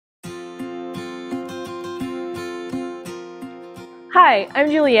Hi, I'm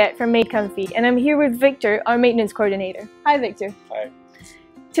Juliet from MadeComfy, and I'm here with Victor, our maintenance coordinator. Hi, Victor. Hi.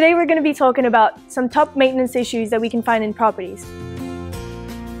 Today we're going to be talking about some top maintenance issues that we can find in properties.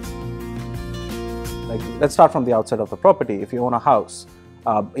 Let's start from the outside of the property. If you own a house,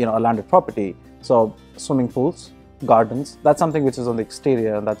 a landed property, so swimming pools, gardens, that's something which is on the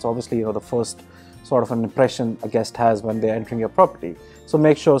exterior, and that's obviously the first sort of an impression a guest has when they're entering your property. So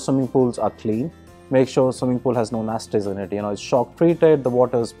make sure swimming pools are clean. Make sure swimming pool has no nasties in it. It's shock treated. The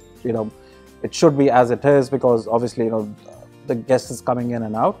water's, it should be as it is, because obviously, the guest is coming in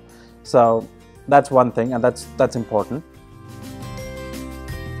and out. So that's one thing, and that's important.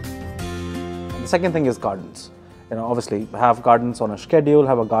 And the second thing is gardens. Obviously have gardens on a schedule.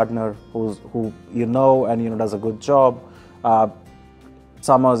 Have a gardener who and does a good job.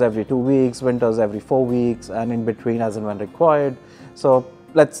 Summers every 2 weeks, winters every 4 weeks, and in between as and when required. So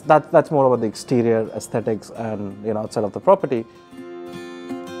that's more about the exterior aesthetics and outside of the property.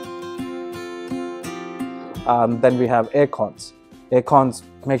 Then we have air cons. Air cons,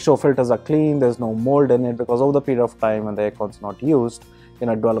 make sure filters are clean, there's no mold in it, because over the period of time when the air con's not used, it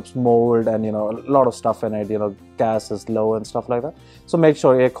develops mold and a lot of stuff in it. Gas is low and stuff like that. So make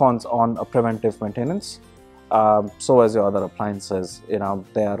sure air cons on a preventive maintenance. So as your other appliances, they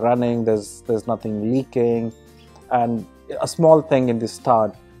are running, there's nothing leaking, and a small thing in the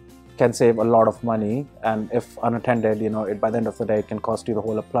start can save a lot of money, and if unattended, by the end of the day, it can cost you the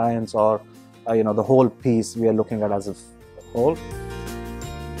whole appliance or the whole piece we are looking at as a whole.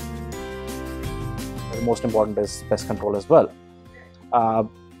 The most important is pest control as well.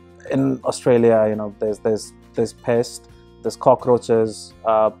 In Australia, there's pests, there's cockroaches,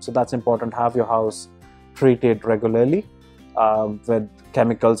 so that's important. Have your house treated regularly with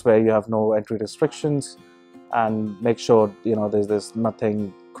chemicals where you have no entry restrictions, and make sure there's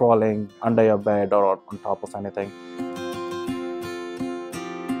nothing crawling under your bed or on top of anything.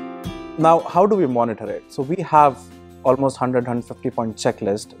 Now, how do we monitor it? So we have almost 150 point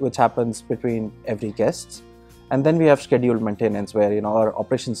checklist which happens between every guest, and then we have scheduled maintenance where our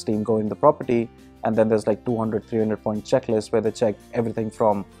operations team go in the property, and then there's like 200-300 point checklist where they check everything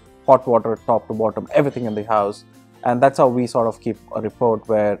from hot water top to bottom, everything in the house. And that's how we sort of keep a report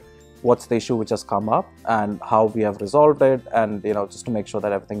where what's the issue which has come up and how we have resolved it, and just to make sure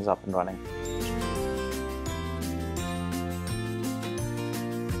that everything's up and running.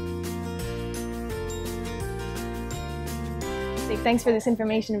 Thanks for this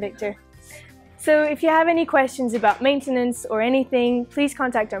information, Victor. So if you have any questions about maintenance or anything, please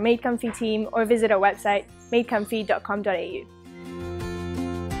contact our MadeComfy team or visit our website, madecomfy.com.au.